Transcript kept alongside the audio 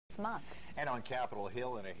month. And on Capitol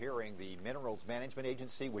Hill, in a hearing, the Minerals Management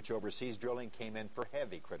Agency, which oversees drilling, came in for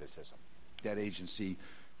heavy criticism. That agency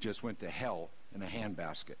just went to hell in a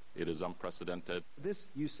handbasket. It is unprecedented. This,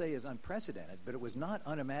 you say, is unprecedented, but it was not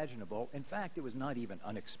unimaginable. In fact, it was not even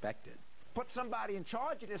unexpected. Put somebody in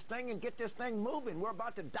charge of this thing and get this thing moving. We're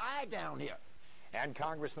about to die down here. And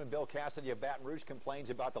Congressman Bill Cassidy of Baton Rouge complains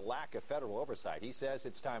about the lack of federal oversight. He says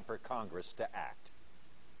it's time for Congress to act.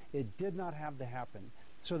 It did not have to happen.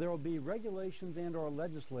 So there will be regulations and or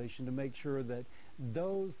legislation to make sure that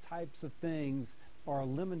those types of things are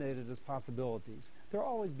eliminated as possibilities. There will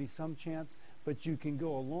always be some chance, but you can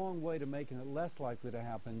go a long way to making it less likely to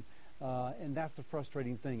happen, and that's the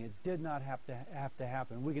frustrating thing. It did not have to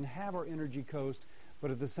happen. We can have our energy coast,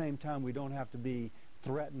 but at the same time, we don't have to be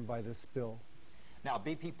threatened by this spill. Now,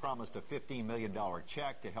 BP promised a $15 million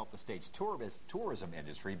check to help the state's tourism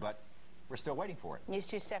industry, but we're still waiting for it. News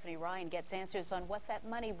 2's Stephanie Ryan gets answers on what that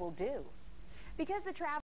money will do. Because the travel